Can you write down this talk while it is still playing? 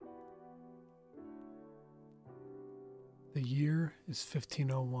The year is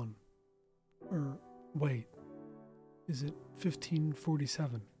 1501. Or, wait, is it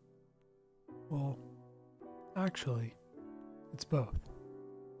 1547? Well, actually, it's both.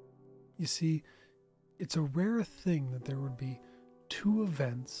 You see, it's a rare thing that there would be two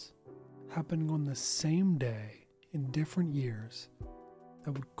events happening on the same day in different years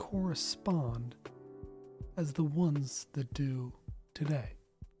that would correspond as the ones that do today.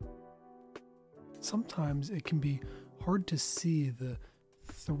 Sometimes it can be hard to see the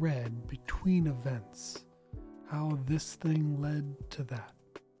thread between events, how this thing led to that.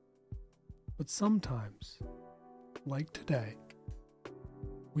 But sometimes, like today,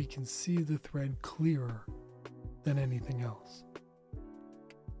 we can see the thread clearer than anything else.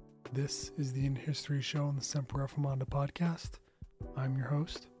 This is the In History Show on the Semper Reformanda podcast. I'm your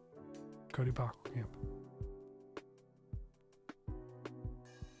host, Cody Bockelkamp.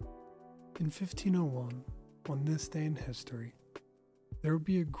 In 1501, on this day in history, there would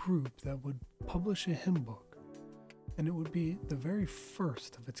be a group that would publish a hymn book, and it would be the very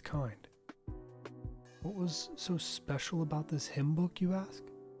first of its kind. What was so special about this hymn book, you ask?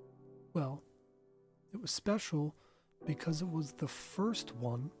 Well, it was special because it was the first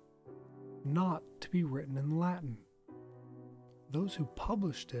one not to be written in Latin. Those who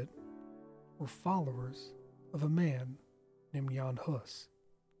published it were followers of a man named Jan Hus.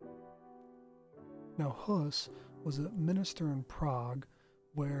 Now, Hus was a minister in Prague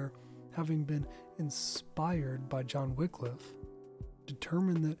where, having been inspired by John Wycliffe,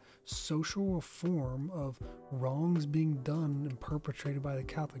 determined that social reform of wrongs being done and perpetrated by the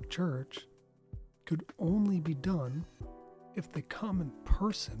Catholic Church could only be done if the common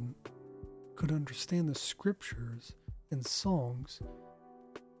person could understand the scriptures and songs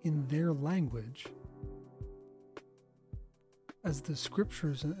in their language, as the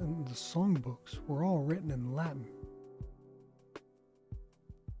scriptures and the songbooks were all written in Latin.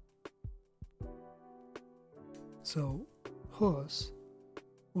 So, Hus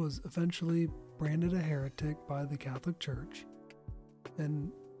was eventually branded a heretic by the Catholic Church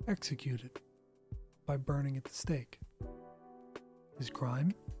and executed by burning at the stake. His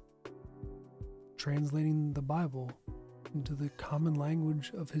crime? Translating the Bible into the common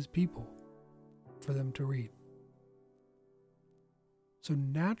language of his people for them to read. So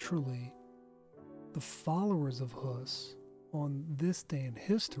naturally, the followers of Hus on this day in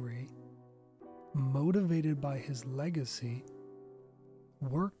history, motivated by his legacy,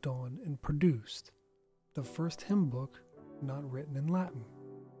 worked on and produced the first hymn book not written in Latin.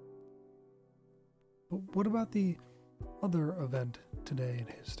 But what about the other event today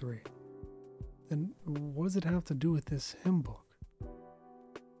in history? And what does it have to do with this hymn book?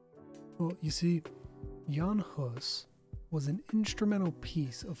 Well, you see, Jan Hus was an instrumental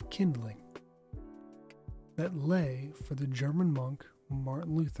piece of kindling that lay for the German monk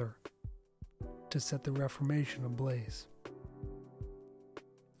Martin Luther to set the Reformation ablaze.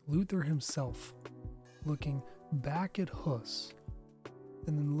 Luther himself, looking back at Hus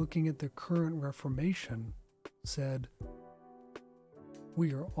and then looking at the current Reformation, said,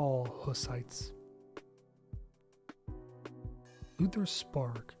 "We are all Hussites." Luther's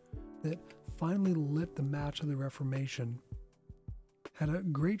spark that finally lit the match of the Reformation had a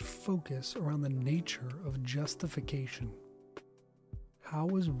great focus around the nature of justification. How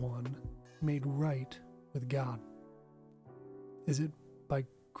is one made right with God? Is it by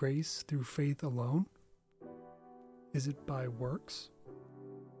grace through faith alone? Is it by works?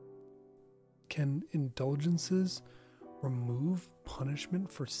 Can indulgences remove punishment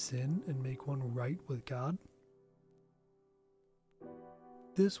for sin and make one right with God?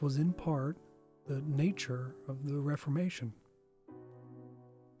 This was in part the nature of the Reformation.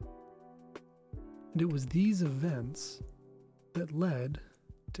 And it was these events that led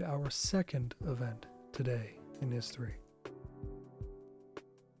to our second event today in history,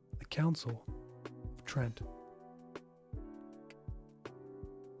 the Council of Trent.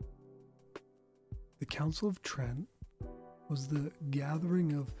 The Council of Trent was the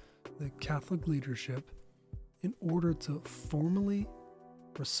gathering of the Catholic leadership in order to formally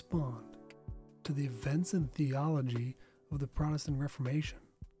respond to the events and theology of the Protestant Reformation.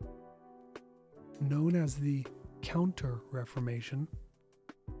 Known as the Counter-Reformation,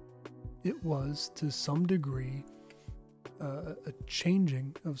 it was to some degree a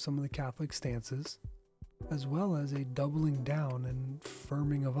changing of some of the Catholic stances, as well as a doubling down and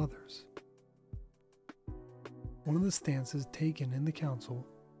firming of others. One of the stances taken in the council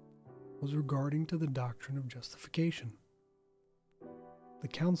was regarding to the doctrine of justification. The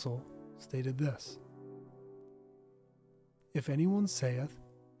council stated this: "If anyone saith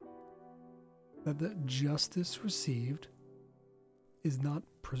that the justice received is not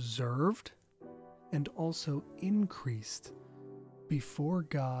preserved and also increased before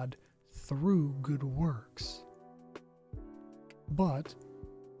God through good works, but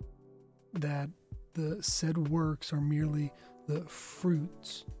that the said works are merely the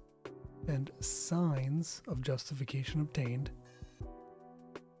fruits and signs of justification obtained,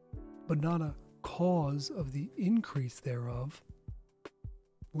 but not a cause of the increase thereof,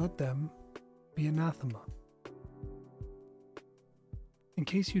 let them be anathema. In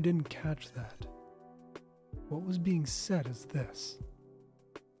case you didn't catch that, what was being said is this: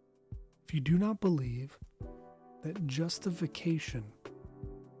 if you do not believe that justification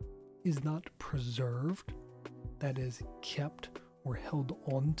is not preserved, that is, kept or held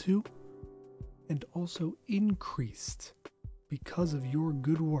onto, and also increased because of your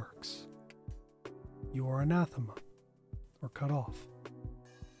good works, you are anathema, or cut off.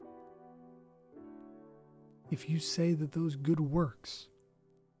 If you say that those good works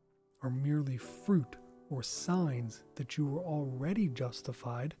are merely fruit or signs that you were already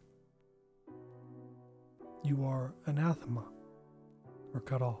justified, you are anathema, or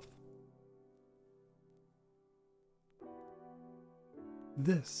cut off.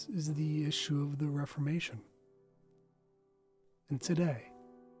 This is the issue of the Reformation. And today,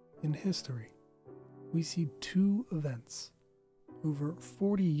 in history, we see two events over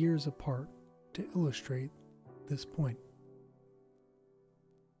 40 years apart to illustrate this point.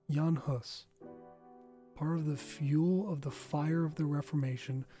 Jan Hus, part of the fuel of the fire of the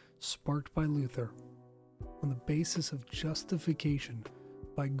Reformation sparked by Luther, on the basis of justification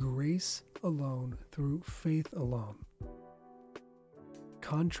by grace alone through faith alone,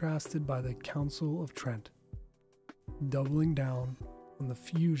 contrasted by the Council of Trent, doubling down on the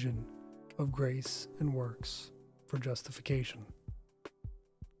fusion of grace and works for justification.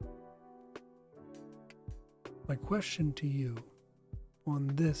 My question to you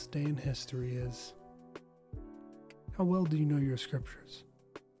on this day in history is, how well do you know your scriptures?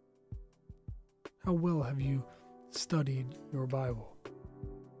 How well have you studied your Bible?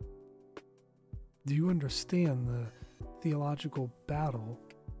 Do you understand the theological battle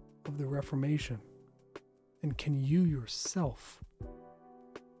of the Reformation? And can you yourself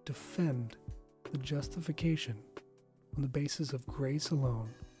defend the justification on the basis of grace alone,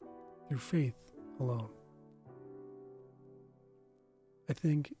 through faith alone? I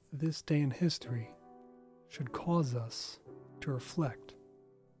think this day in history should cause us to reflect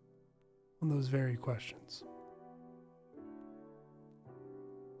on those very questions.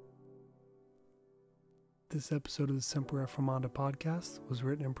 This episode of the Semper Reformanda podcast was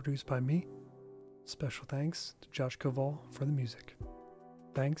written and produced by me. Special thanks to Josh Koval for the music.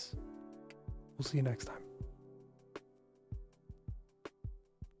 Thanks. We'll see you next time.